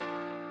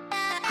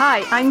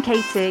Hi, I'm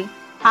Katie,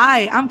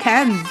 Hi, I'm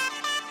Ken.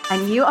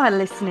 and you are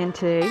listening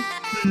to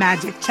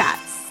Magic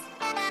Chats.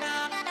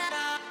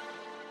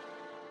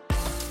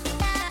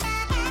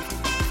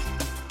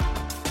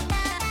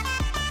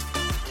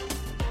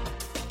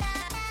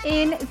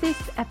 In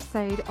this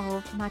episode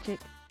of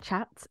Magic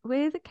Chats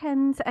with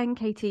Kens and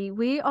Katie,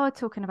 we are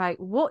talking about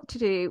what to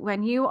do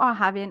when you are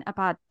having a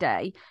bad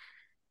day.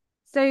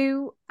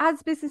 So,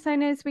 as business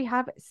owners, we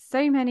have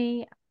so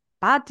many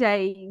bad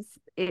days.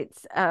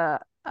 It's a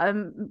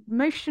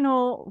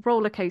emotional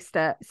roller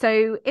coaster.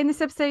 So, in this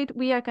episode,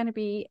 we are going to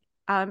be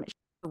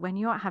when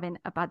you are having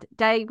a bad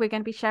day, we're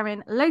going to be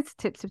sharing loads of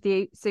tips with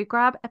you. So,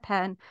 grab a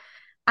pen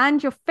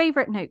and your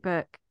favorite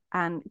notebook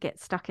and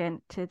get stuck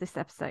into this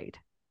episode.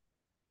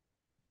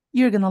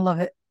 You're going to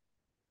love it.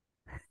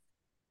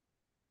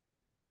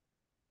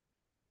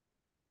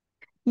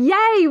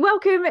 Yay!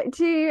 Welcome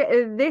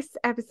to this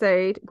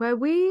episode where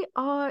we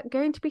are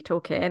going to be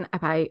talking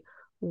about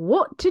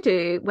what to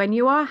do when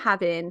you are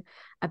having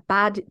a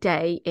bad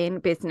day in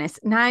business.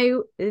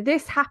 Now,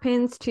 this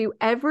happens to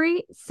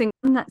every single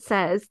one that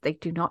says they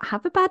do not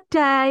have a bad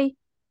day.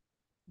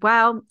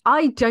 Well,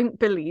 I don't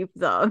believe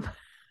them.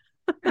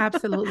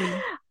 Absolutely.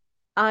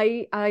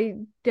 I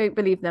don't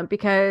believe them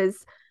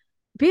because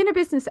being a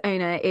business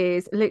owner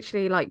is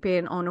literally like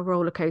being on a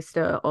roller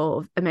coaster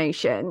of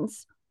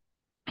emotions.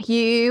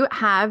 You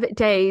have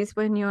days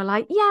when you're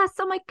like, yes,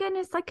 oh my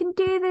goodness, I can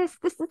do this.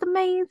 This is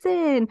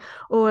amazing.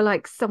 Or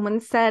like someone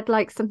said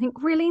like something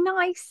really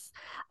nice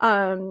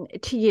to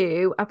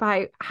you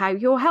about how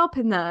you're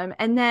helping them.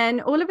 And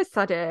then all of a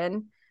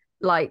sudden,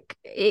 like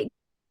it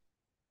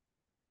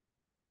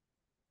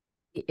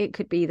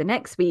could be the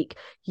next week,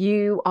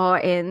 you are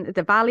in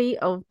the valley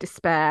of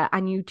despair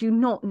and you do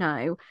not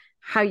know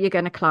how you're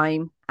going to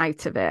climb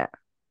out of it.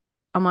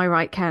 Am I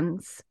right,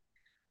 Kens?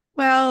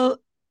 Well,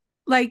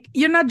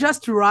 you're not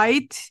just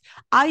right.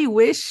 I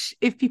wish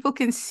if people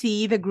can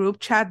see the group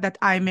chat that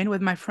I'm in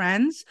with my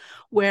friends,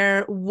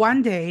 where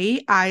one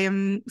day I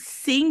am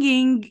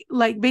singing,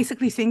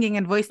 basically singing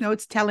in voice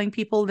notes, telling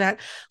people that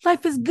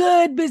life is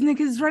good,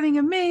 business is running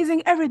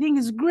amazing, everything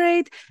is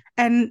great.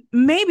 And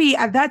maybe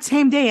at that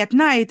same day at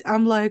night,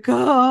 I'm like,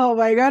 oh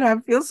my God, I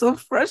feel so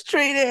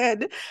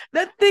frustrated.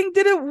 That thing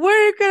didn't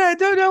work and I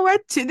don't know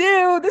what to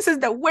do. This is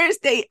the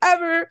worst day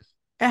ever.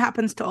 It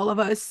happens to all of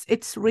us.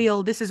 It's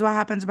real. This is what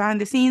happens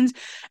behind the scenes.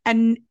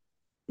 And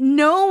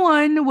no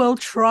one will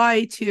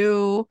try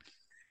to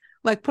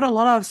put a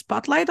lot of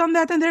spotlight on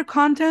that in their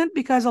content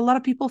because a lot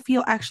of people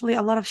feel actually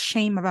a lot of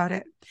shame about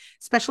it,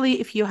 especially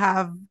if you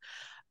have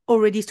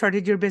already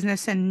started your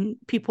business and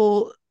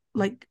people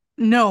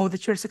know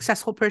that you're a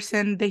successful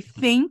person. They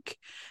think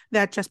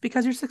that just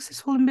because you're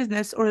successful in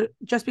business or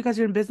just because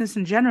you're in business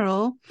in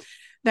general,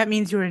 that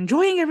means you're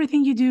enjoying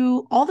everything you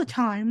do all the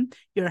time,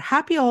 you're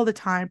happy all the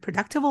time,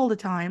 productive all the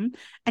time,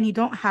 and you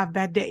don't have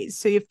bad days.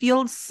 So you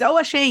feel so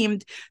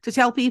ashamed to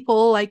tell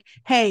people, like,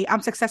 hey,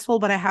 I'm successful,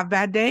 but I have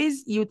bad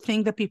days. You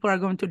think that people are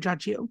going to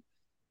judge you.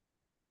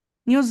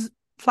 News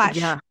flash.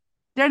 Yeah.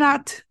 They're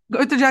not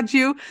going to judge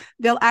you.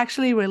 They'll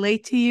actually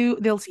relate to you.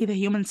 They'll see the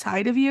human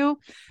side of you.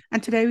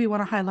 And today we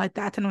want to highlight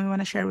that and we want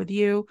to share with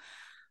you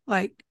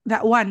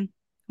that one.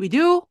 We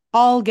do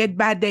all get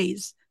bad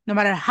days. No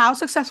matter how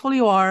successful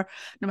you are,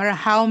 no matter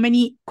how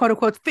many quote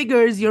unquote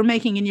figures you're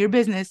making in your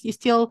business, you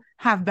still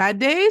have bad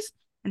days.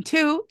 And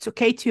two, it's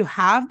okay to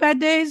have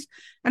bad days.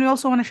 And we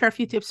also want to share a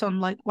few tips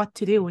on what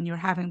to do when you're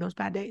having those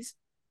bad days.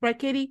 Right,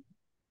 Katie?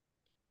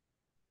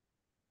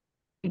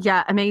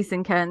 Yeah,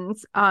 amazing,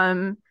 Kens.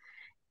 Something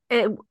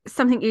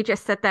you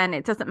just said then,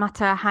 it doesn't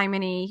matter how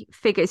many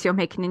figures you're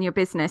making in your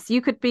business.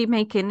 You could be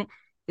making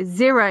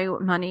zero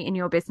money in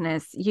your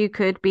business. You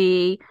could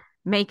be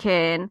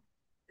making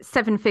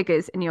seven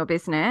figures in your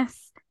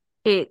business.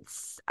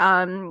 It's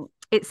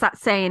that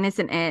saying,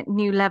 isn't it?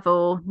 New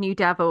level, new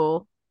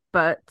devil.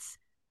 But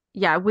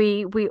yeah,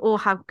 we all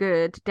have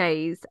good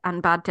days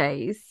and bad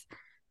days.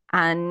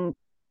 And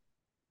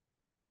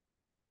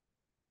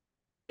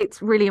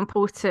it's really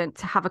important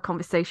to have a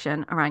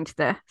conversation around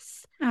this.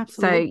 So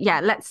Absolutely. yeah,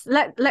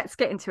 let's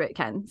get into it,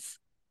 Kens.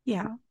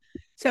 Yeah.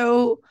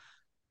 So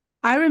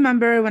I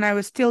remember when I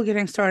was still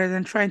getting started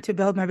and trying to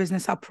build my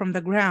business up from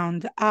the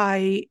ground,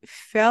 I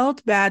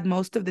felt bad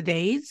most of the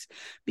days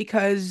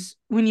because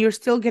when you're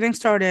still getting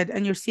started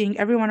and you're seeing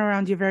everyone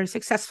around you very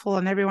successful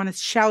and everyone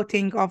is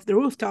shouting off the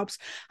rooftops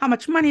how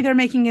much money they're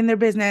making in their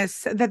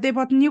business, that they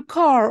bought a new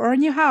car or a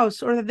new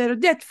house, or that they're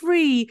debt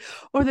free,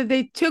 or that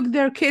they took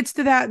their kids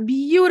to that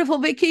beautiful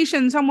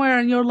vacation somewhere,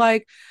 and you're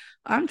like,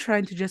 I'm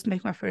trying to just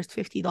make my first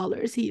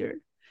 $50 here.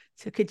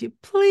 So could you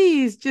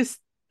please just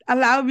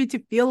allow me to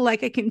feel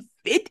like I can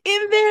fit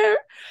in there?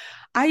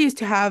 I used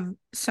to have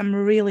some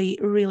really,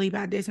 really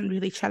bad days and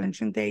really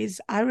challenging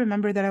days. I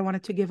remember that I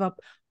wanted to give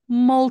up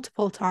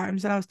multiple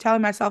times, and I was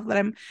telling myself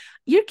that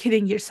you're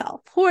kidding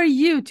yourself. Who are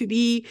you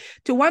to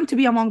want to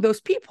be among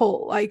those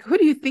people? Like, who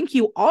do you think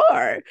you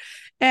are?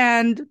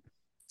 And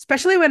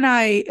especially when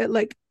I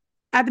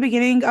at the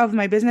beginning of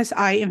my business,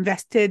 I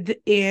invested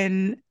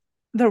in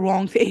the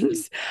wrong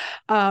things,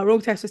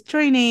 wrong types of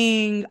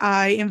training.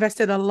 I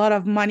invested a lot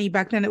of money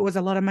back then. It was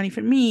a lot of money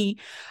for me,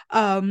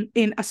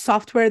 in a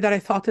software that I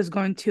thought is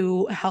going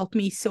to help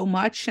me so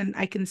much, and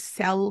I can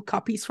sell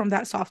copies from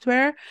that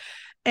software.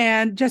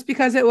 And just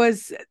because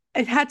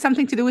it had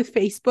something to do with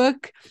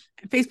Facebook,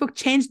 Facebook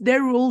changed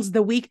their rules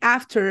the week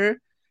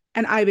after,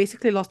 and I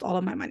basically lost all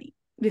of my money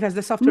because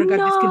the software got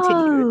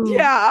discontinued. No.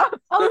 Yeah.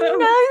 Oh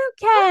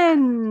no,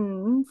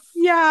 Ken.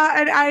 Yeah,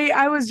 and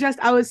I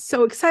was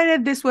so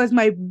excited. This was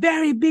my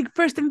very big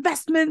first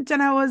investment,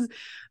 and I was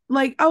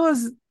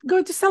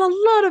going to sell a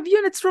lot of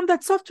units from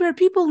that software.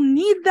 People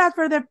need that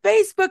for their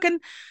Facebook,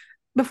 and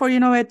before you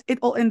know it, it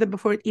all ended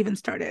before it even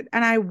started.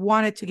 And I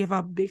wanted to give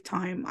up big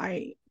time.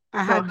 I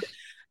had Gosh.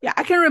 Yeah,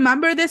 I can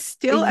remember this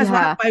still as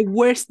one of Yeah. my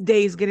worst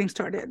days getting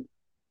started.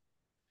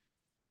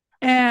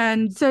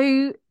 And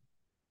So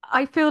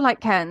I feel like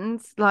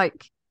Ken's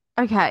like,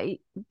 okay,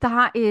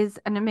 that is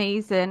an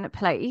amazing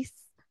place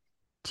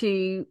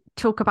to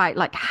talk about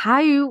like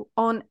how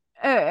on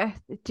earth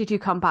did you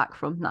come back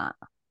from that?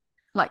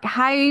 Like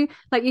how,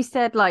 like you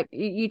said, like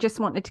you just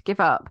wanted to give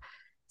up.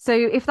 So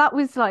if that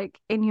was like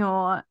in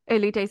your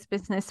early days of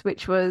business,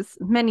 which was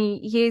many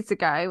years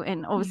ago,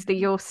 and obviously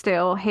you're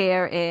still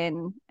here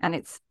and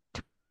it's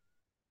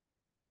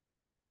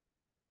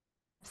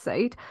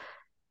episode,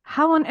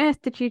 how on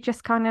earth did you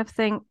just kind of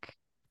think,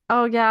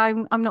 oh yeah,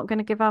 I'm not going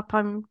to give up.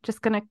 I'm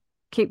just going to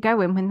keep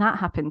going when that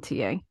happened to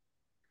you?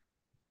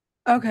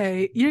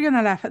 okay, you're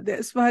gonna laugh at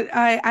this, but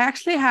I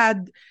actually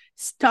had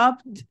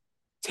stopped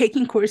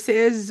taking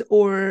courses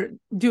or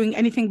doing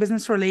anything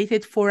business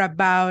related for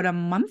about a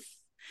month.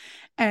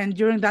 And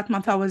during that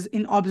month, I was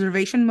in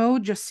observation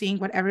mode, just seeing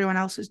what everyone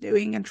else is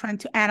doing and trying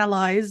to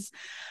analyze,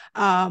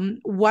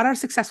 what are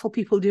successful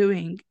people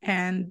doing.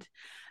 And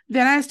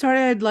then I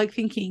started like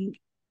thinking,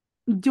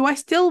 do I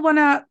still want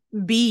to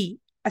be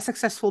a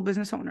successful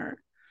business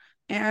owner?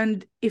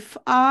 And if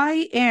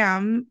I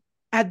am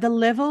at the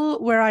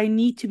level where I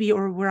need to be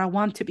or where I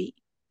want to be,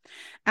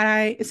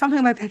 and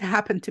something like that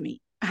happened to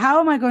me,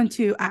 how am I going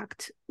to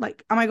act?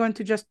 Like, am I going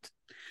to just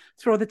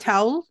throw the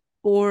towel,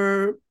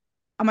 or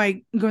am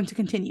I going to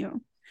continue?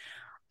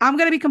 I'm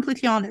going to be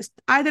completely honest.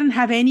 I didn't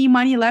have any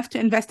money left to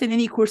invest in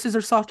any courses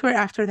or software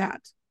after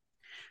that.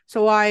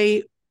 So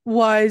I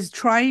was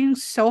trying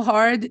so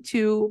hard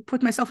to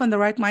put myself in the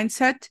right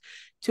mindset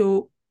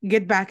to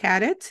get back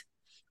at it.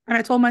 And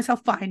I told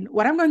myself, fine,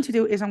 what I'm going to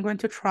do is I'm going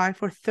to try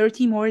for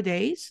 30 more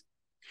days.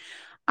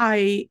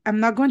 I am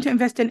not going to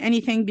invest in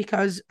anything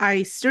because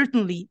I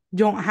certainly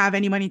don't have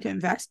any money to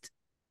invest.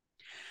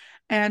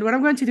 And what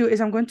I'm going to do is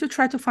I'm going to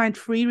try to find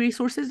free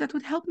resources that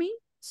would help me.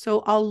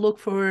 So I'll look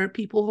for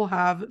people who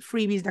have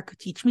freebies that could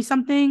teach me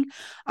something.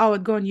 I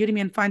would go on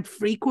Udemy and find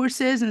free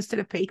courses instead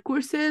of paid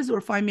courses, or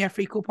find me a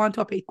free coupon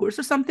to a paid course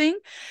or something,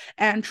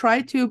 and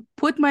try to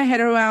put my head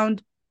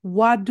around,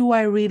 what do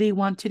I really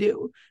want to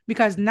do?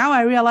 Because now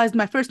I realized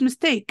my first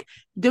mistake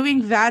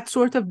doing that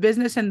sort of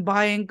business and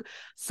buying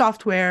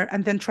software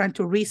and then trying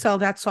to resell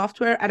that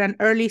software at an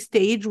early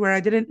stage where I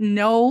didn't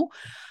know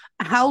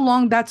how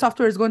long that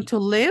software is going to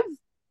live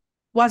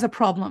was a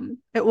problem.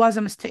 It was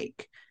a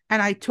mistake.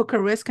 And I took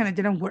a risk and it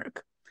didn't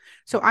work.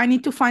 So I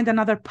need to find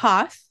another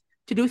path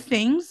to do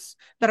things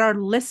that are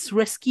less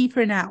risky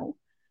for now,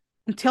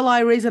 until I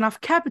raise enough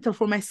capital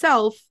for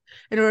myself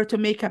in order to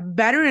make a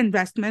better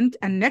investment.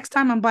 And next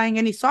time I'm buying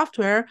any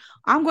software,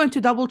 I'm going to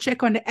double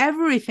check on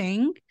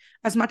everything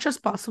as much as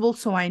possible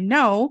so I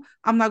know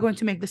I'm not going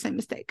to make the same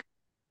mistake.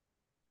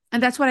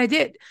 And that's what I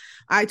did.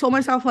 I told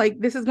myself, like,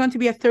 this is going to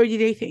be a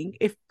 30-day thing.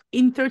 If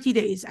in 30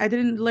 days I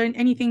didn't learn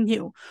anything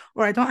new,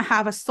 or I don't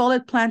have a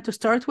solid plan to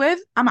start with,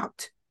 I'm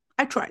out.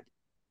 I tried.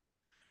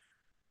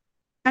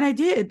 And I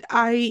did.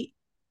 I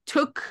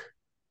took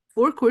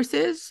 4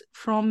 courses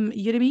from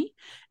Udemy,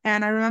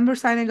 and I remember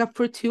signing up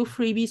for 2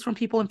 freebies from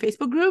people in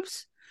Facebook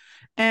groups,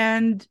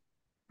 and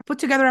I put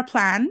together a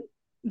plan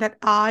that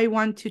I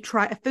want to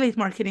try affiliate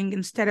marketing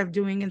instead of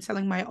doing and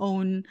selling my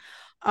own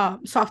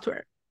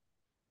software.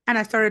 And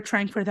I started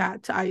trying for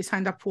that. I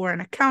signed up for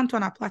an account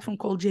on a platform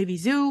called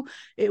JVZoo.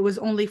 It was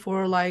only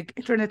for like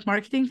internet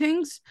marketing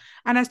things.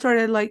 And I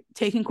started like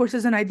taking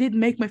courses, and I did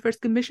make my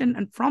first commission.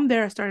 And from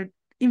there, I started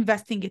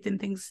investing it in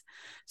things.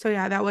 So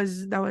yeah, that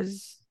was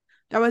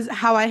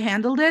how I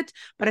handled it.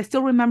 But I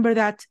still remember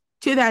that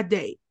to that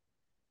day.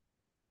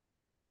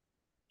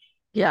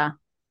 Yeah.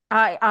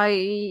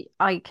 I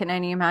can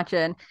only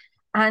imagine.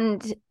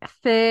 And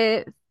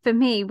for for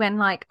me, when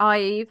like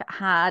I've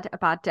had a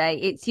bad day,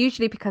 it's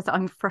usually because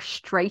I'm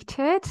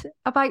frustrated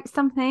about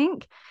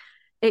something.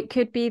 It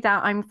could be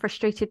that I'm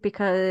frustrated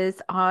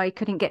because I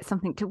couldn't get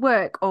something to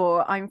work,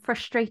 or I'm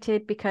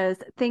frustrated because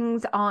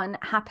things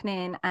aren't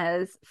happening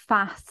as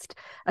fast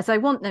as I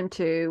want them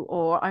to,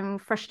 or I'm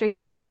frustrated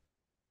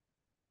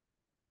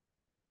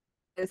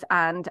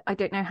and I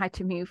don't know how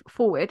to move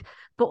forward.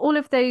 But all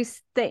of those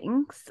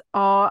things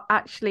are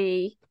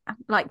actually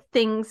like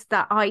things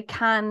that I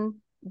can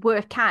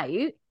work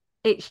out.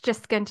 It's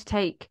just going to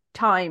take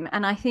time.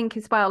 And I think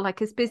as well,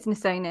 like as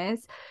business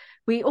owners,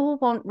 we all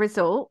want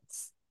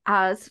results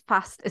as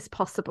fast as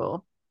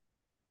possible.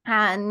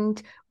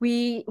 And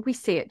we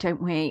see it,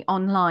 don't we,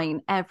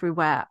 online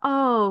everywhere.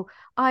 Oh,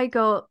 I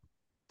got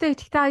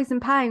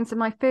 £30,000 in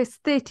my first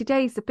 30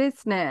 days of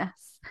business.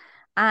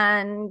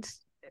 And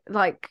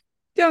like,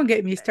 Don't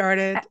get me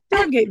started.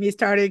 Don't get me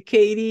started,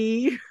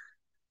 Katie.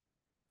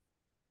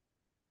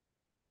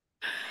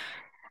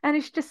 and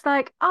it's just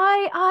like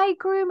I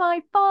grew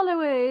my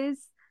followers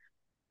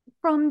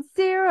from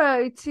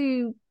 0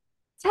 to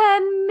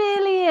 10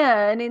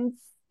 million in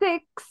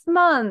 6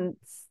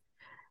 months.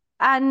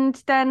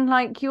 And then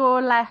like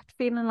you're left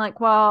feeling like,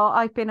 well,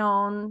 I've been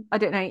on, I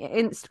don't know,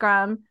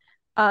 Instagram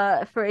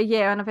for a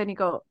year and I've only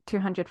got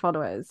 200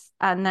 followers.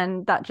 And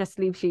then that just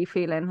leaves you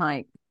feeling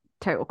like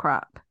total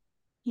crap.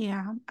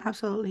 Yeah,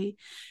 absolutely.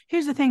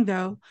 Here's the thing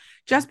though,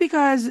 just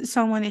because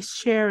someone is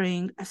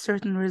sharing a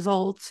certain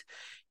result,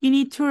 you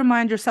need to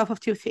remind yourself of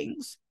two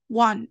things.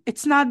 One,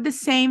 it's not the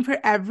same for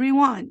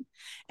everyone.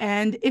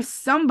 And if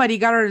somebody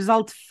got a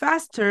result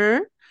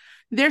faster,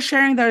 they're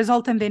sharing the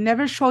result and they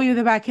never show you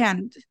the back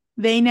end.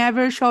 They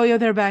never show you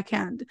their back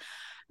end.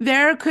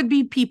 There could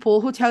be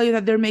people who tell you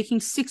that they're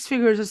making 6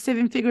 figures or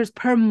 7 figures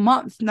per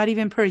month, not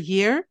even per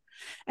year.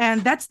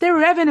 And that's their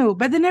revenue,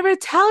 but they never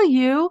tell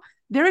you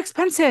their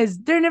expenses.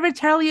 They never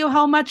tell you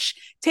how much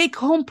take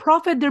home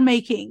profit they're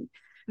making.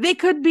 They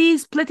could be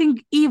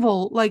splitting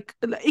evil, like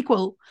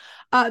equal.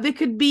 They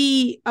could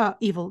be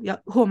evil. Yeah,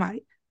 who am I?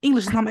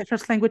 English is not my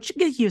first language.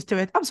 Get used to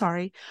it. I'm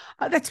sorry.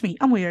 That's me.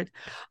 I'm weird.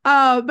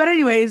 But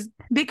anyways,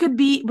 they could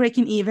be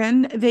breaking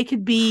even. They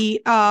could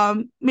be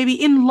maybe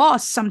in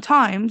loss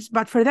sometimes.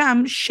 But for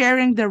them,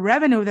 sharing the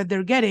revenue that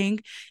they're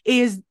getting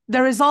is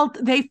the result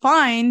they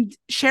find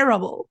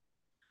shareable.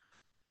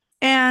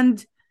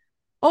 And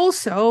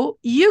also,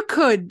 you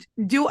could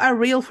do a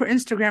reel for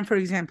Instagram, for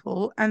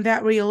example, and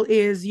that reel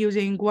is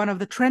using one of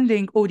the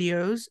trending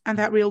audios, and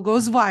that reel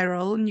goes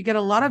viral, and you get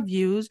a lot of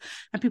views,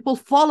 and people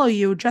follow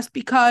you just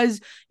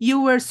because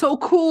you were so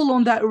cool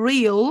on that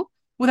reel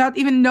without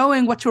even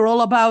knowing what you're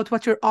all about,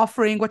 what you're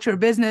offering, what your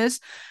business.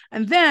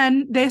 And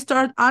then they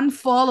start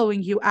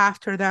unfollowing you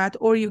after that,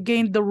 or you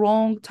gained the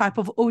wrong type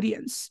of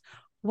audience.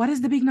 What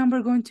is the big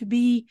number going to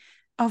be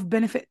of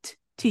benefit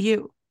to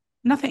you?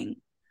 Nothing.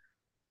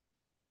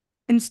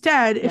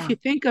 Instead, if Yeah. you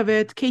think of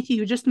it, Katie,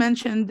 you just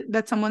mentioned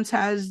that someone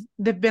says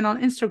they've been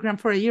on Instagram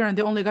for a year and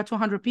they only got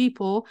 200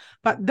 people,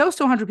 but those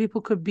 200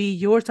 people could be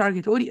your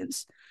target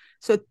audience.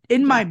 So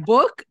in my Yeah.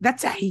 book,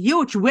 that's a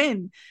huge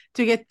win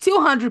to get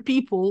 200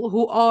 people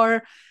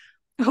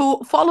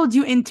who followed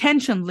you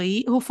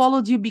intentionally, who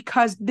followed you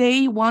because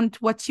they want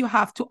what you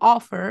have to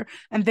offer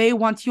and they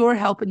want your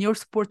help and your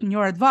support and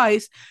your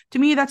advice. To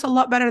me, that's a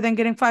lot better than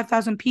getting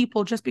 5,000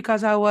 people just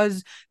because I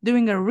was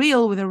doing a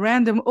reel with a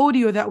random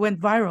audio that went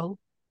viral.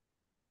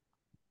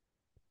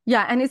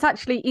 Yeah, and it's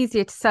actually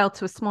easier to sell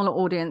to a smaller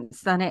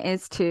audience than it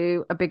is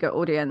to a bigger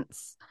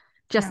audience.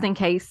 Just Yeah. in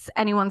case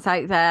anyone's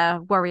out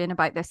there worrying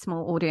about their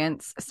small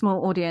audience, a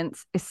small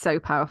audience is so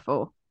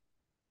powerful.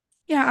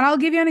 Yeah, and I'll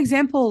give you an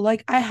example.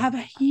 Like I have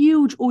a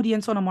huge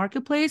audience on a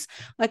marketplace.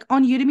 Like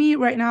on Udemy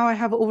right now, I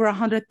have over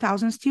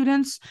 100,000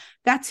 students.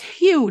 That's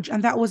huge,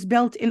 and that was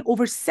built in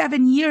over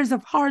 7 years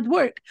of hard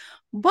work.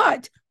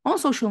 But on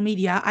social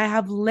media, I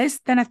have less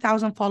than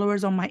 1,000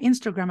 followers on my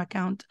Instagram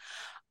account.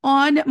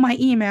 On my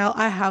email,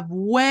 I have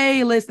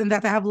way less than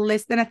that. I have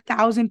less than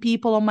 1,000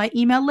 people on my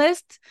email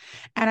list,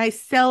 and I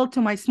sell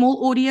to my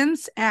small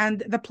audience.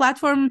 And the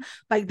platform,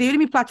 like the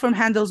Udemy platform,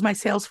 handles my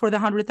sales for the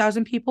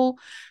 100,000 people.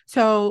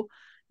 So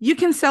you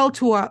can sell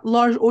to a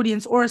large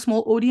audience or a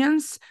small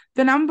audience.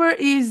 The number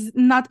is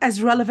not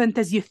as relevant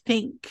as you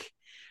think,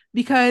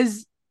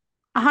 because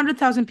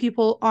 100,000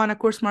 people on a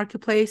course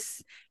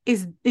marketplace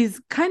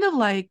is kind of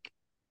like,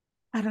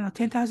 I don't know,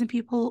 10,000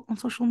 people on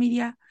social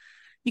media.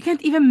 You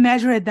can't even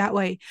measure it that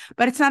way.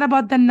 But it's not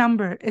about the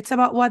number. It's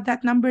about what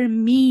that number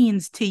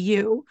means to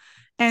you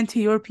and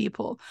to your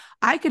people.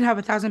 I could have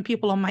 1,000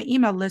 people on my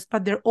email list,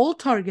 but they're all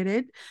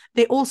targeted.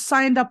 They all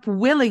signed up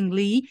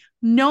willingly,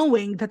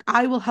 knowing that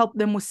I will help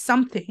them with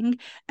something.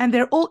 And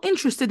they're all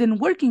interested in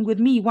working with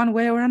me one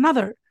way or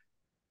another.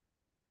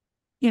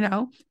 You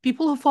know,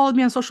 people who followed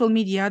me on social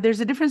media,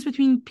 there's a difference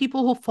between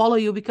people who follow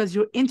you because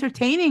you're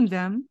entertaining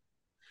them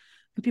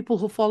and people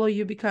who follow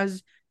you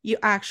because you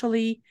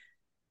actually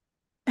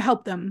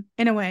help them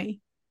in a way.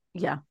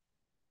 Yeah,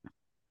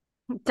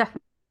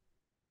 definitely.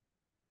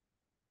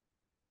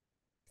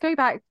 Go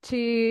back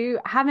to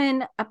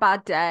having a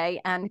bad day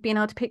and being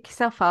able to pick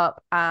yourself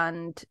up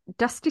and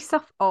dust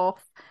yourself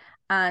off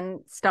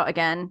and start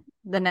again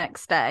the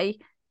next day.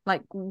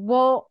 Like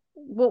what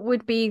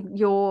would be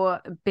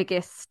your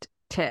biggest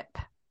tip?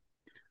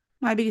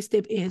 My biggest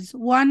tip is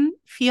one,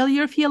 feel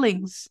your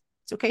feelings.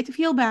 It's okay to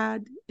feel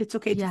bad. It's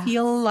okay to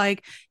feel Yes.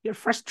 like you're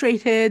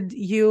frustrated.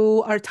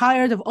 You are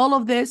tired of all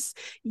of this.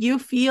 You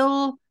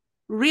feel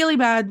really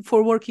bad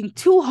for working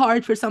too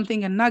hard for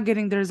something and not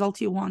getting the result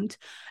you want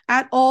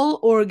at all,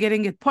 or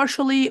getting it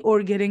partially,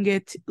 or getting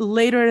it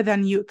later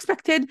than you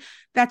expected.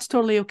 That's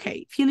totally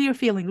okay. Feel your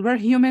feelings. We're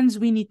humans.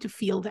 We need to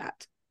feel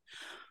that.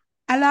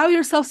 Allow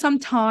yourself some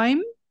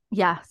time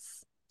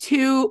Yes.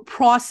 to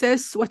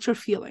process what you're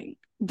feeling.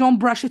 Don't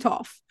brush it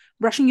off.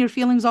 Brushing your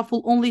feelings off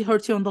will only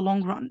hurt you in the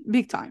long run,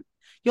 big time.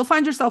 You'll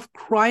find yourself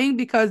crying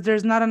because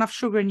there's not enough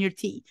sugar in your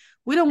tea.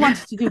 We don't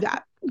want you to do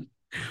that.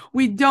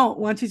 We don't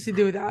want you to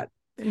do that.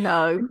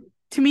 No.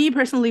 To me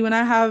personally, when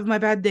I have my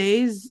bad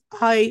days,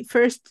 I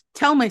first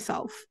tell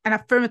myself and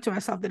affirm it to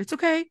myself that it's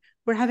okay.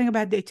 We're having a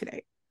bad day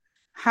today.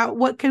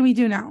 What can we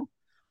do now?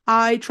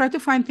 I try to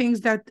find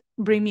things that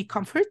bring me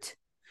comfort.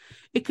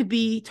 It could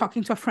be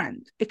talking to a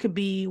friend. It could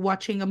be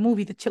watching a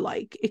movie that you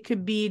like. It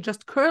could be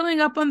just curling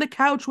up on the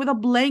couch with a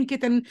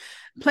blanket and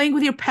playing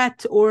with your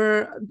pet,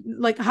 or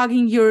like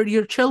hugging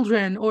your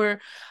children, or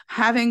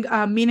having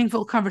a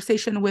meaningful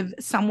conversation with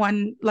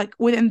someone like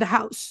within the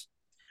house.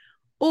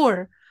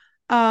 Or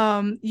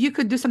you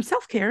could do some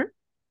self-care,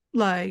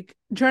 like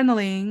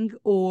journaling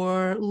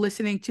or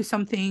listening to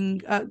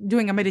something,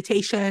 doing a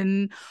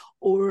meditation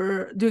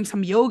or doing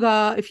some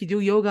yoga. If you do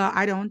yoga,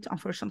 I don't,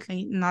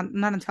 unfortunately, not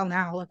until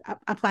now. Like,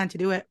 I plan to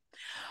do it.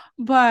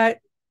 But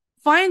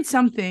find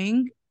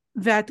something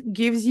that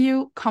gives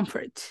you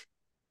comfort.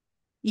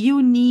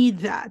 You need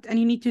that, and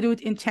you need to do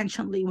it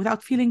intentionally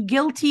without feeling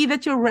guilty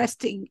that you're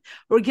resting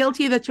or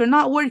guilty that you're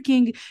not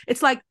working.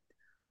 It's like,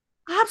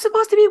 I'm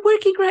supposed to be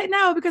working right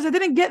now because I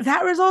didn't get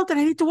that result and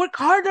I need to work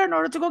harder in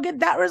order to go get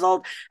that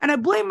result. And I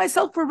blame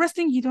myself for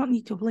resting. You don't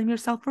need to blame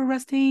yourself for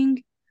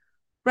resting.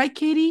 Right,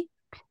 Katie?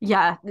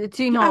 Yeah,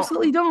 do You not.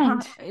 absolutely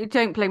don't.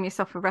 Don't blame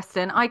yourself for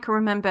resting. I can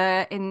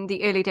remember in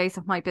the early days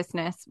of my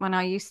business when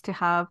I used to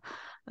have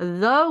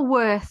the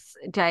worst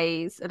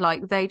days,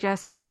 like they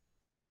just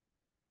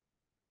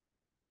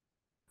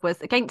was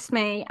against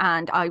me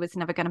and I was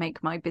never going to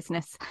make my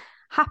business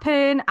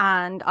happen,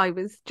 and I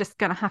was just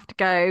going to have to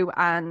go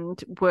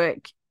and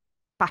work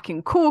back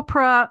in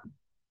corporate.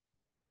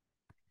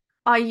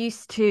 I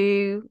used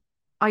to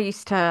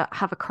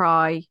have a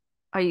cry.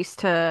 I used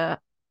to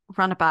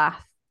run a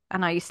bath,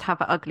 and I used to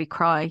have an ugly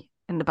cry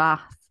in the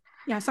bath.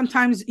 Yeah,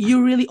 sometimes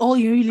all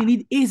you really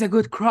need is a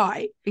good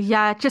cry.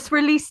 Yeah, just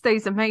release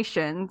those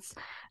emotions.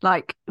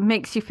 Like,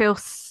 makes you feel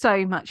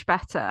so much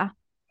better.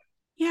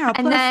 Yeah,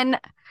 and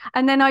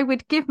then I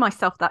would give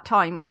myself that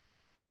time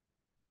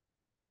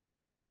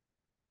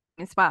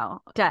as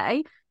well,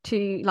 day,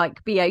 to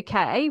like be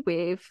okay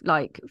with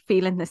like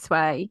feeling this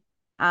way,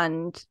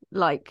 and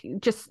like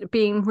just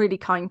being really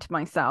kind to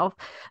myself.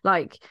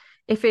 Like,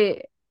 if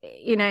it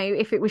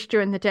was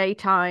during the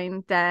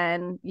daytime,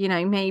 then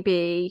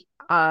maybe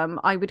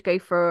I would go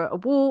for a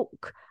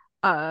walk,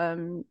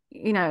 so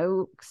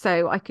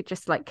I could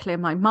just like clear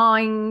my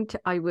mind.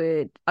 I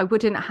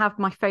wouldn't have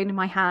my phone in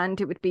my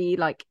hand. It would be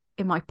like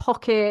in my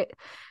pocket.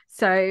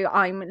 So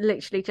I'm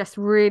literally just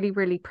really,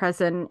 really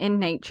present in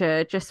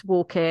nature, just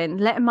walking,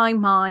 letting my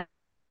mind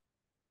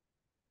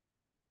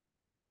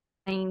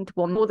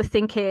want all the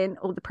thinking,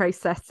 all the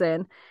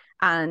processing.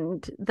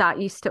 And that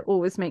used to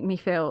always make me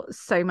feel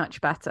so much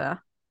better.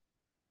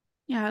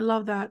 Yeah, I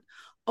love that.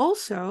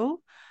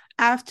 Also,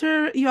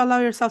 after you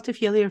allow yourself to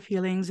feel your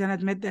feelings and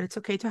admit that it's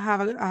okay to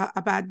have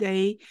a bad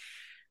day,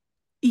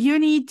 you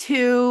need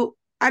to,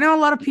 I know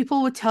a lot of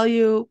people would tell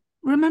you,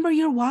 remember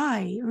your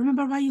why,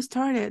 remember why you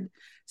started.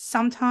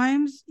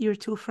 Sometimes you're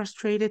too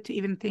frustrated to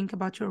even think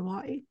about your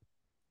why.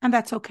 And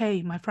that's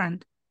okay, my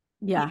friend.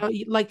 Yeah.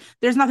 Like,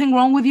 there's nothing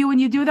wrong with you when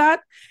you do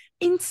that.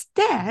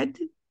 Instead,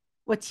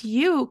 what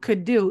you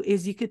could do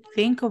is you could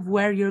think of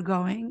where you're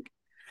going.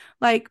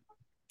 Like,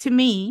 to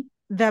me,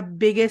 the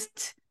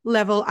biggest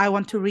level I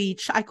want to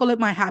reach, I call it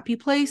my happy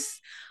place.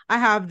 I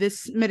have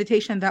this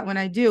meditation that when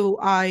I do,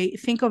 I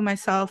think of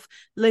myself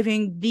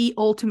living the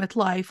ultimate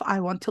life I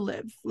want to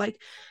live.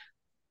 Like,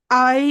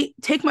 I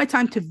take my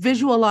time to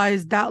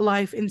visualize that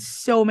life in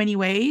so many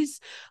ways,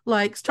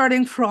 like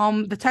starting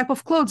from the type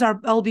of clothes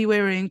I'll be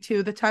wearing,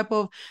 to the type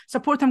of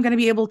support I'm going to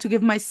be able to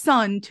give my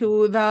son,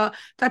 to the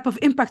type of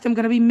impact I'm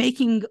going to be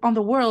making on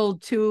the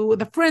world, to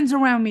the friends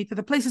around me, to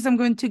the places I'm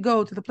going to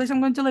go, to the place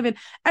I'm going to live in,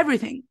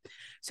 everything.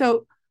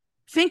 So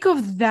think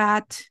of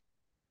that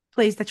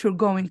place that you're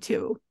going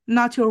to,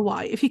 not your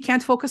why. If you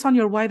can't focus on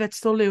your why, that's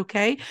totally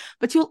okay.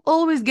 But you'll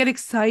always get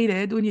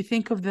excited when you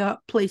think of the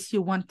place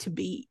you want to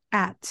be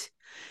at.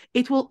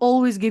 It will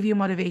always give you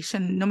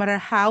motivation, no matter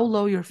how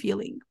low you're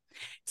feeling.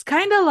 It's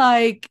kind of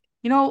like,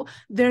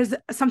 there's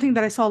something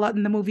that I saw a lot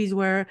in the movies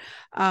where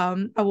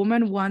a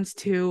woman wants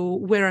to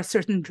wear a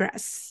certain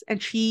dress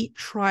and she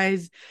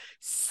tries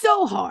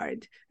so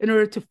hard in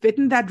order to fit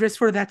in that dress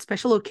for that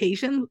special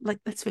occasion. Like,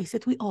 let's face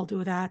it, we all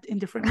do that in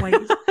different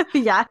ways.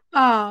 Yeah.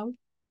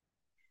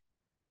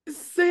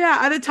 So yeah,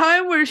 at a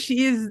time where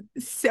she is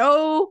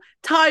so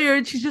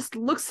tired, she just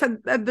looks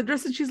at the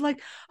dress and she's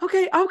like,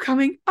 okay, I'm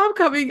coming.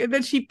 And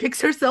then she picks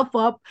herself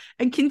up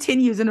and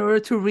continues in order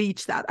to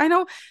reach that. I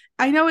know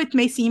it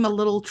may seem a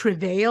little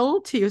trivial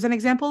to use an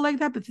example like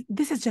that, but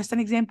this is just an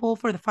example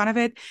for the fun of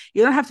it.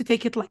 You don't have to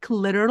take it like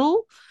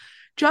literal.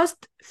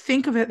 Just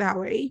think of it that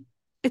way.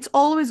 It's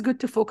always good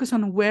to focus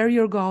on where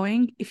you're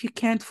going if you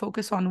can't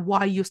focus on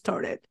why you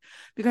started,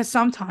 because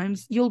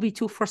sometimes you'll be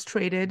too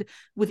frustrated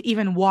with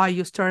even why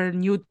you started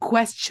and you'd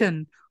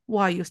question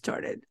why you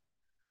started.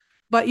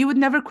 But you would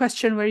never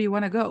question where you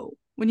want to go.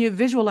 When you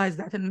visualize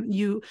that and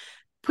you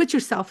put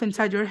yourself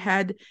inside your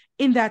head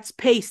in that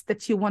space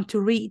that you want to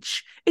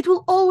reach, it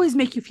will always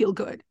make you feel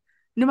good,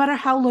 no matter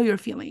how low you're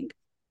feeling.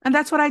 And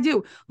that's what I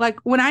do. Like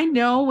when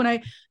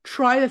I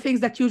try the things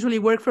that usually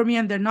work for me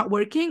and they're not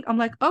working, I'm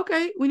like,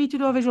 okay, we need to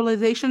do a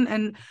visualization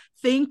and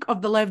think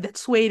of the life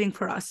that's waiting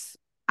for us.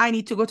 I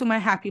need to go to my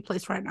happy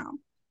place right now.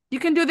 You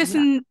can do this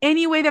Yeah. in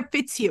any way that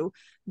fits you.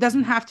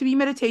 Doesn't have to be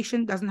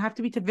meditation, doesn't have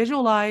to be to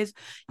visualize.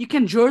 You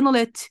can journal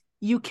it,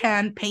 you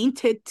can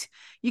paint it,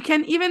 you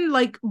can even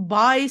like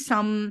buy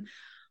some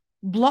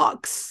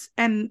blocks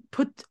and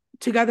put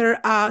together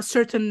a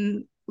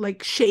certain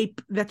like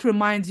shape that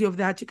reminds you of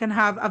that. You can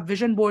have a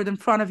vision board in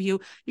front of you.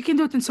 You can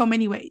do it in so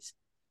many ways,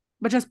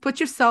 but just put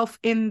yourself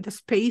in the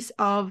space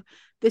of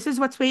this is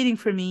what's waiting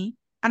for me,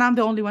 and I'm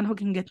the only one who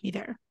can get me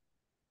there.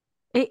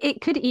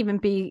 It could even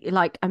be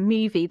like a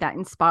movie that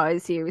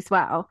inspires you as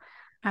well.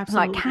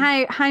 Like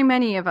Absolutely. how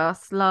many of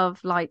us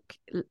love like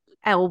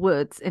Elle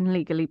Woods in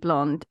Legally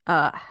Blonde?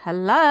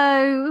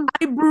 Hello.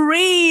 I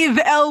breathe,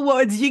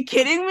 Elwoods. You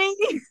kidding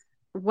me?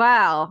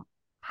 Well,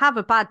 have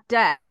a bad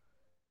day.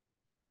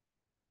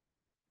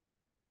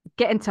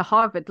 Get into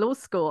Harvard Law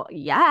School.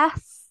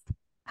 Yes.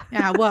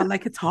 Yeah, well,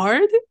 like it's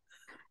hard.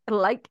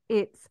 Like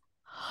it's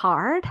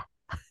hard.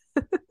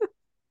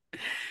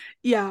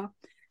 Yeah.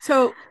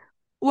 So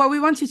what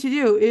we want you to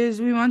do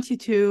is we want you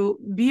to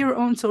be your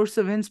own source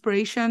of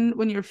inspiration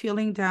when you're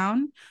feeling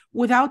down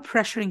without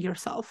pressuring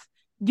yourself.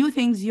 Do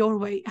things your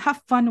way.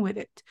 Have fun with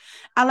it.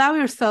 Allow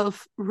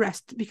yourself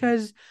rest,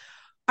 because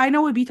I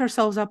know we beat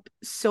ourselves up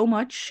so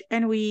much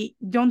and we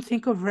don't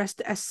think of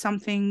rest as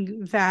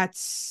something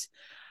that's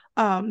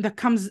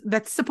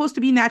supposed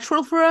to be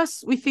natural for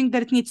us. We think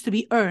that it needs to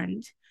be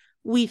earned.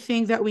 We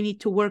think that we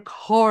need to work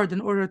hard in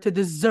order to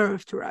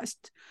deserve to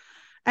rest.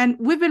 And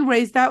we've been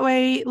raised that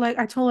way. Like,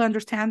 I totally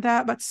understand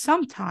that. But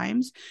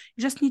sometimes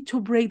you just need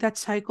to break that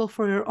cycle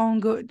for your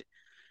own good,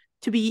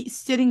 to be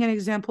setting an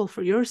example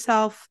for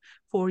yourself,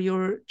 for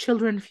your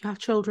children, if you have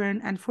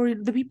children, and for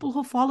the people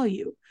who follow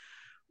you.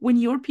 When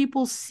your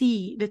people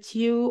see that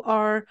you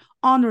are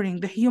honoring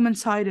the human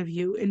side of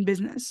you in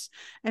business,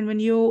 and when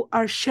you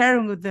are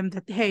sharing with them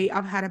that, hey,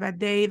 I've had a bad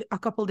day a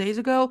couple days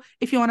ago,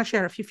 if you want to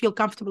share, if you feel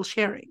comfortable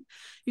sharing,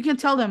 you can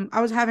tell them,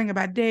 I was having a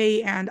bad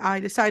day and I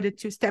decided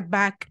to step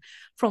back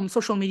from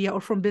social media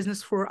or from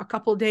business for a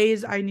couple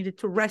days. I needed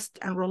to rest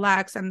and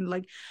relax and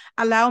like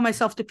allow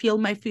myself to feel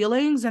my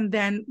feelings and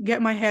then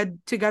get my head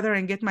together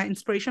and get my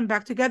inspiration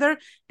back together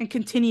and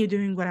continue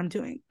doing what I'm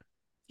doing.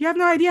 You have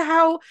no idea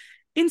how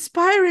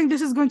inspiring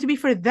this is going to be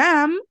for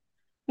them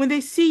when they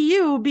see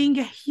you being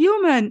a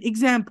human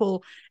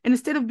example, and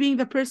instead of being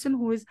the person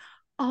who is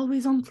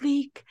always on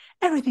fleek,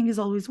 everything is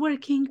always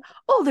working,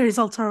 all the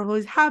results are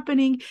always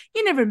happening,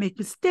 you never make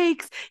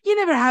mistakes, you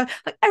never have,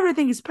 like,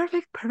 everything is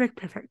perfect, perfect,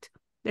 perfect.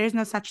 There's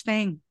no such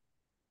thing.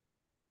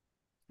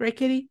 Right,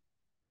 Kitty?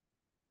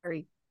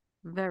 Very,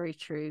 very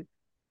true.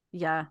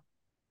 Yeah.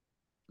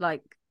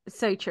 Like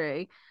so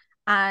true.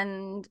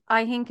 And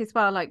I think as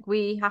well, like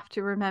we have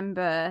to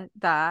remember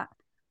that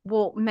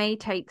what may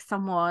take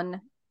someone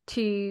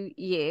 2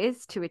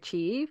 years to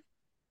achieve,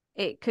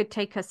 it could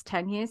take us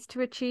 10 years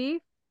to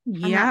achieve. And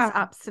that's Yeah.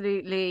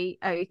 absolutely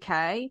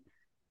okay.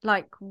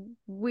 Like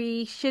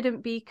we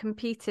shouldn't be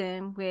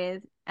competing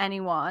with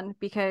anyone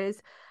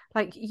because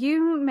like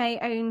you may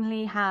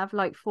only have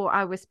like 4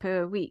 hours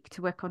per week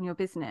to work on your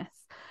business,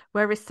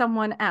 whereas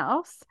someone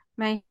else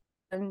may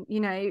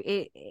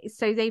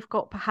so they've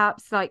got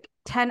perhaps like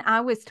 10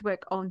 hours to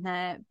work on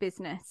their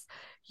business.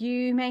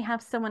 You may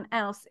have someone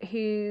else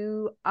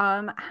who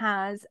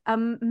has a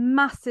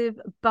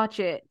massive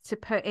budget to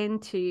put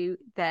into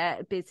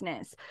their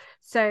business,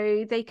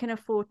 so they can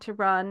afford to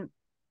run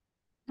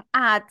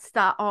ads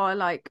that are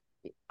like,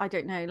 I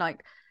don't know,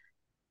 like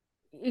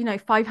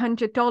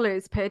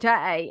 $500 per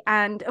day,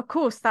 and of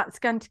course that's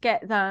going to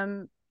get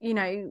them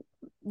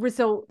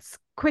results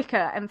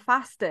quicker and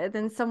faster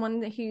than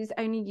someone who's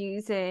only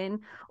using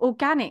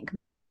organic.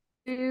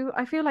 So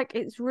I feel like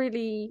it's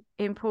really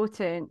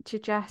important to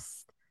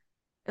just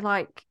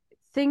like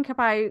think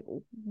about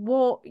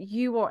what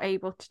you are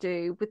able to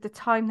do with the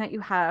time that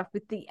you have,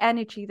 with the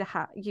energy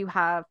that you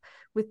have,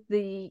 with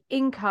the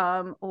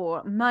income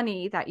or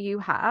money that you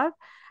have,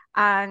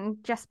 and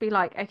just be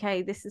like,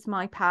 okay, this is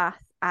my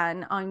path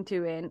and I'm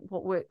doing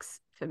what works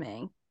for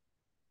me.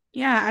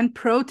 Yeah. And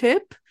pro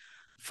tip,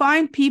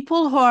 find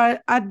people who are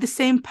at the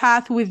same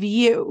path with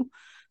you.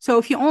 So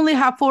if you only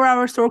have 4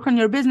 hours to work on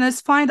your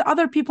business, find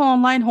other people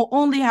online who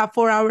only have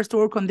 4 hours to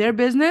work on their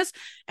business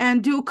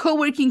and do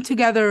co-working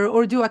together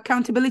or do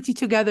accountability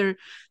together.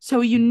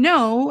 So,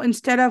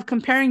 instead of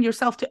comparing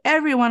yourself to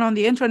everyone on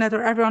the internet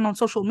or everyone on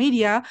social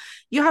media,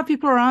 you have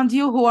people around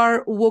you who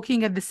are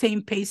walking at the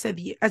same pace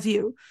as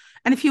you.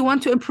 And if you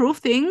want to improve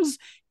things,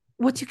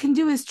 what you can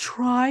do is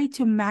try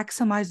to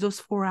maximize those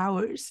 4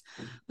 hours.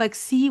 Like,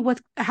 see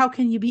how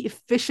can you be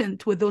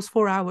efficient with those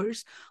 4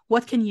 hours?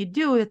 What can you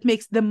do that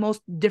makes the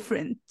most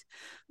different?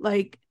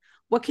 Like,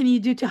 what can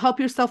you do to help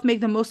yourself make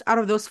the most out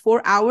of those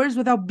 4 hours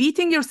without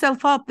beating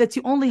yourself up that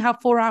you only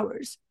have 4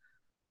 hours?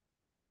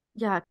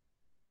 Yeah,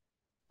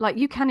 Like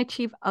you can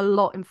achieve a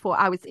lot in 4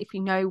 hours if you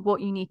know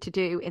what you need to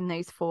do in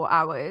those 4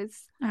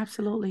 hours.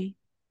 Absolutely.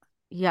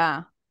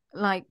 Yeah.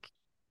 Like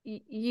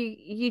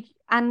you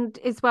and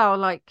as well,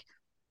 like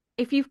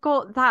if you've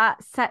got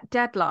that set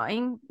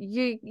deadline,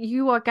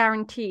 you are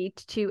guaranteed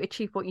to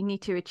achieve what you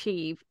need to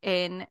achieve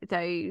in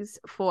those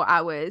 4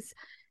 hours.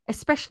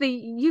 Especially,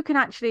 you can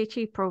actually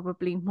achieve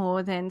probably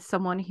more than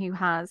someone who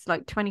has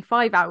like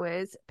 25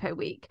 hours per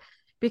week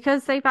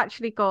because they've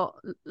actually got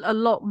a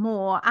lot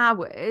more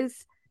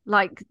hours,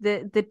 like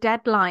the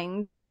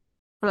deadline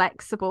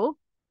flexible.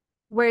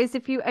 Whereas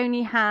if you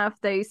only have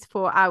those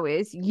 4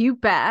 hours, you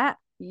bet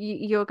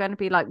you're going to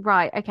be like,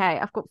 right, okay,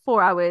 I've got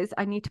 4 hours.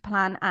 I need to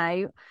plan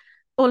out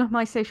all of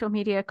my social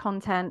media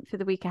content for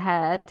the week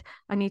ahead.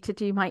 I need to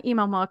do my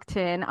email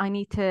marketing. I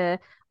need to,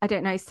 I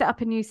don't know, set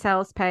up a new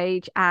sales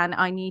page and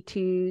I need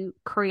to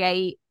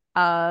create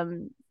a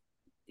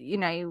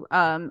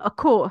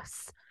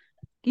course.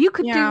 You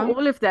could do Yeah,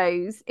 all of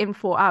those in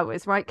 4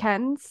 hours, right,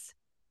 Kens?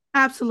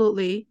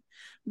 absolutely.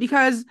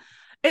 Because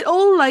it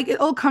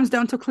all comes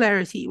down to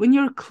clarity. When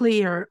you're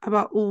clear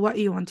about what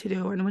you want to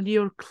do and when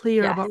you're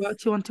clear about Yes.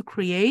 what you want to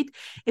create,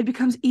 it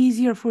becomes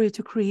easier for you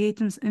to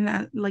create in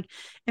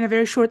a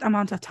very short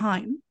amount of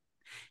time.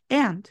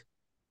 And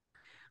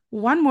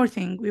one more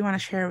thing we want to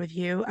share with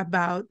you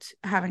about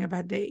having a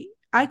bad day.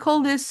 I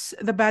call this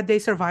the bad day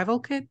survival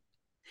kit.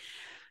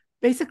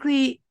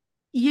 Basically,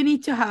 you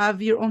need to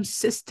have your own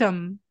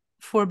system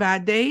for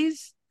bad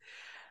days.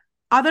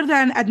 Other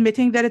than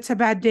admitting that it's a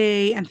bad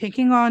day and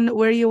thinking on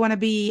where you want to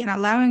be and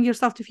allowing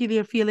yourself to feel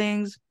your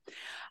feelings,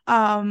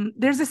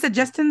 there's a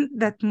suggestion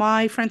that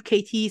my friend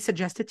Katie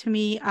suggested to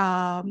me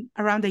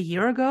around a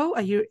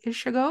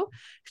year-ish ago.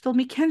 She told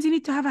me, Kenzie, you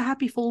need to have a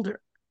happy folder.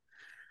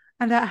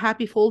 And that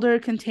happy folder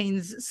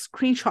contains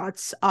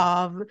screenshots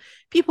of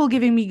people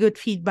giving me good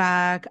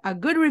feedback, a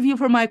good review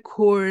for my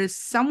course,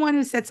 someone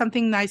who said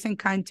something nice and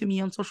kind to me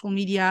on social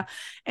media.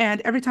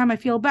 And every time I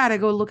feel bad, I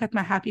go look at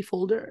my happy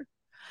folder.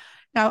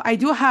 Now, I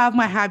do have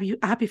my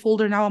happy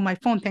folder now on my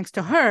phone thanks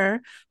to her,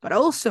 but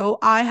also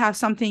I have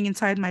something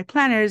inside my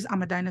planners.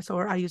 I'm a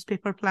dinosaur. I use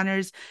paper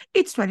planners.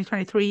 It's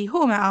 2023.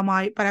 Who am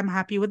I? But I'm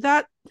happy with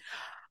that.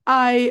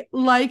 I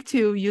like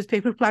to use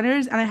paper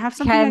planners and I have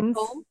something I Kens,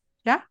 call,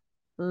 yeah.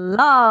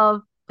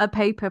 love a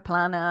paper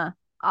planner.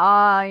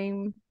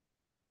 I'm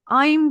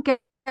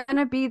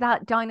gonna be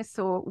that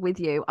dinosaur with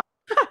you.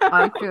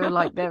 I feel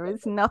like there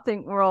is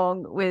nothing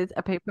wrong with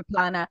a paper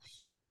planner.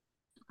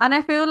 And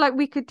I feel like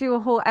we could do a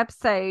whole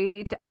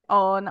episode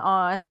on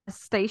our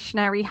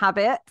stationery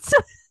habits.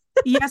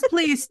 Yes,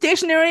 please.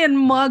 Stationery and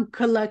mug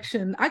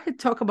collection. I could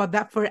talk about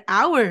that for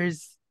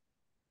hours.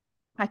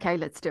 Okay,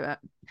 let's do it.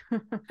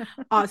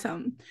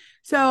 Awesome.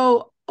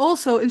 So,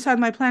 also inside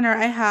my planner,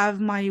 I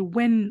have my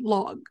win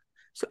log.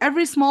 So,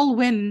 every small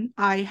win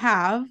I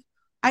have,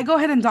 I go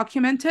ahead and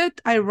document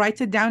it. I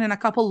write it down in a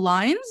couple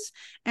lines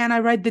and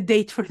I write the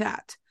date for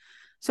that.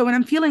 So, when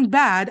I'm feeling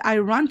bad, I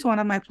run to one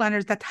of my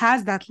planners that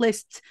has that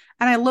list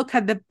and I look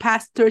at the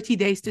past 30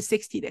 days to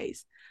 60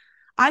 days.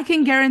 I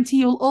can guarantee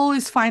you'll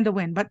always find a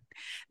win, but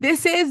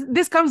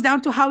this comes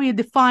down to how you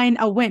define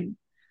a win.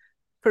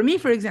 For me,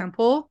 for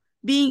example,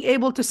 being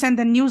able to send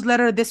a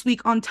newsletter this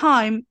week on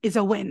time is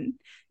a win.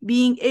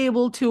 Being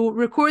able to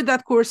record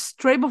that course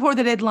straight before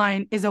the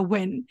deadline is a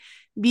win.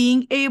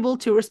 Being able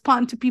to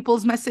respond to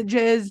people's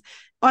messages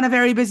on a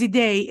very busy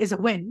day is a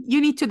win. You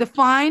need to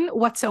define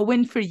what's a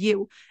win for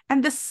you.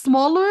 And the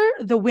smaller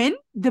the win,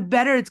 the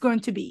better it's going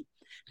to be.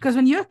 Because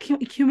when you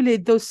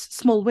accumulate those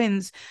small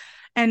wins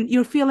and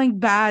you're feeling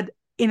bad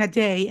in a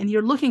day and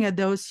you're looking at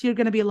those, you're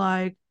going to be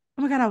like,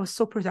 oh my God, I was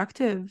so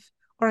productive,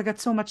 or I got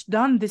so much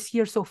done this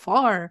year so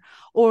far,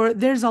 or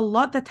there's a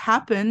lot that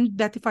happened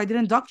that if I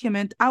didn't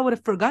document, I would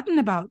have forgotten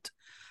about.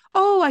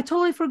 Oh, I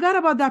totally forgot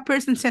about that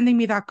person sending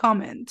me that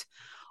comment.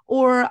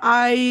 Or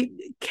I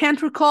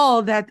can't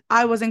recall that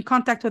I was in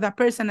contact with that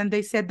person and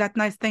they said that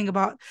nice thing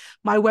about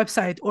my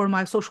website or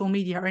my social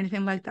media or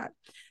anything like that.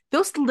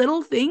 Those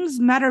little things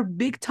matter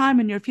big time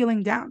when you're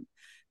feeling down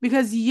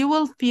because you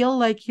will feel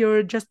like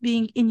you're just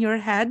being in your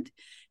head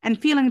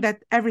and feeling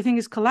that everything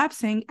is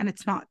collapsing and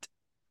it's not.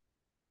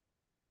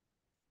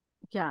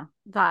 Yeah,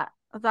 that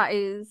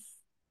is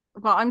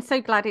well, I'm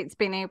so glad it's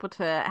been able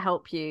to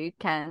help you,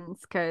 Kens,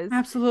 because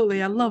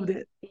Absolutely. I loved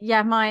it.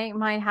 yeah,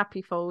 my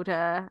happy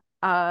folder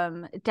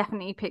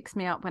definitely picks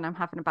me up when I'm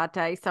having a bad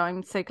day. So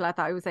I'm so glad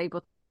that I was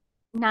able to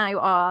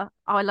now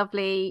our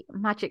lovely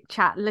Magic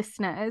Chat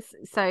listeners.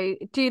 So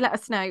do let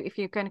us know if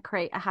you're going to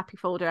create a happy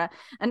folder.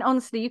 And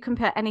honestly, you can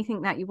put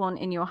anything that you want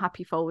in your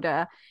happy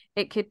folder.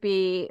 It could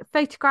be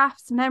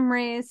photographs,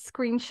 memories,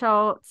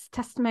 screenshots,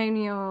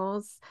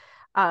 testimonials,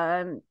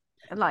 um,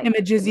 like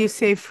Images you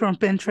saved from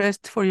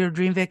Pinterest for your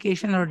dream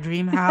vacation or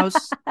dream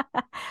house.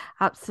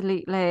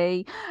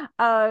 absolutely.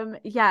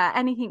 Yeah,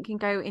 anything can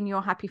go in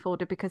your happy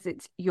folder because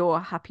it's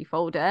your happy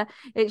folder.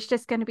 It's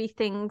just going to be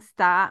things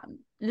that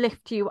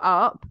lift you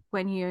up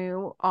when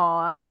you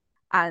are,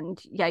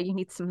 and yeah, you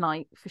need some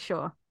light for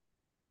sure.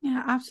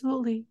 Yeah,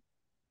 absolutely.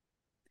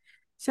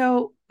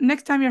 So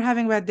next time you're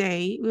having a bad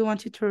day, we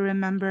want you to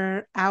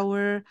remember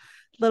our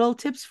little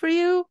tips for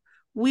you.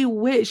 We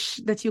wish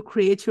that you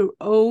create your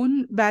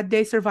own bad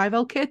day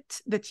survival kit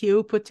that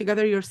you put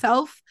together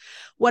yourself,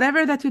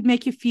 whatever that would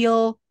make you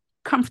feel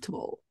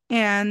comfortable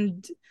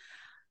and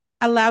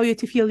allow you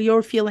to feel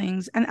your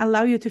feelings and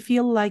allow you to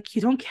feel like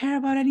you don't care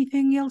about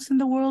anything else in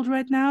the world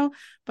right now,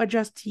 but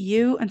just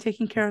you and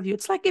taking care of you.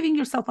 It's like giving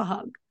yourself a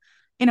hug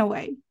in a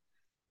way.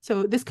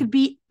 So this could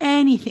be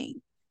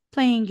anything.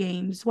 Playing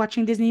games,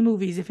 watching Disney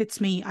movies. If it's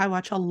me, I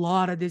watch a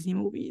lot of Disney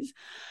movies.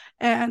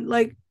 And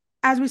like,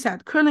 as we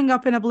said, curling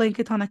up in a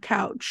blanket on a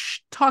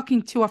couch,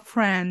 talking to a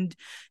friend,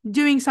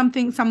 doing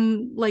something,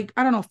 some like,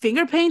 I don't know,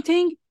 finger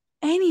painting,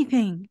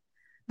 anything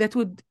that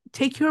would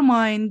take your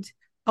mind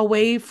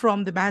away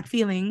from the bad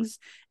feelings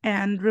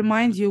and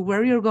remind you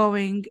where you're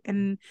going,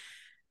 and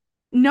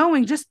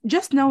knowing,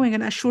 just knowing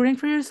and assuring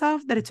for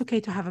yourself that it's okay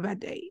to have a bad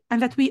day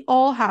and that we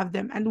all have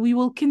them and we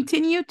will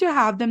continue to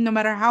have them no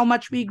matter how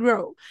much we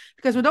grow,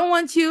 because we don't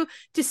want you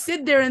to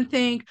sit there and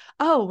think,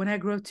 oh, when I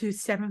grow to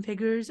 7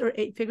 figures or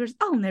 8 figures,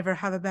 I'll never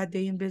have a bad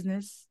day in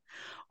business,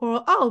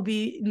 or I'll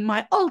be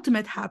my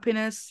ultimate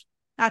happiness.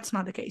 That's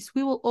not the case.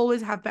 We will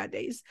always have bad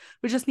days.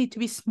 We just need to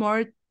be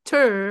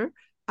smarter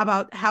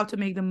about how to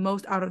make the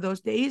most out of those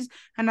days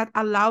and not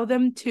allow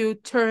them to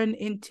turn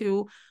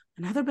into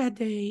another bad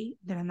day,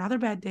 then another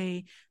bad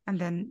day, and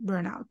then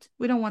burnout.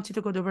 We don't want you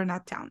to go to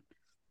burnout town.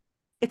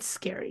 It's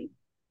scary.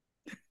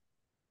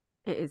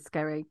 It is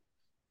scary.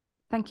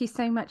 Thank you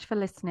so much for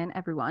listening,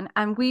 everyone.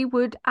 And we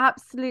would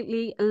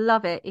absolutely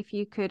love it if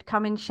you could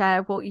come and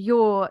share what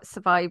your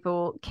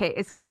survival kit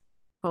is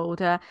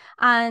folder.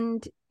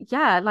 And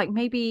yeah, like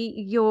maybe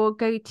your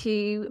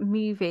go-to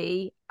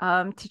movie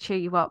to cheer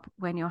you up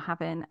when you're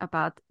having a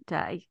bad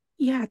day.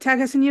 Yeah, tag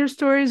us in your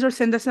stories or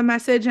send us a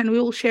message and we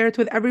will share it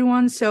with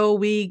everyone so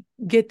we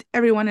get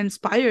everyone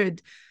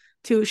inspired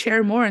to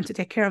share more and to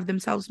take care of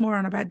themselves more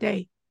on a bad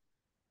day.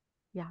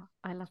 Yeah,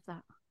 I love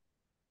that.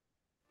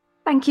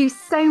 Thank you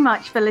so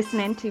much for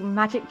listening to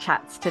Magic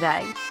Chats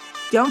today.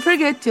 Don't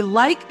forget to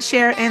like,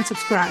 share, and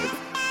subscribe.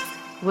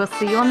 We'll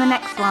see you on the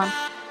next one.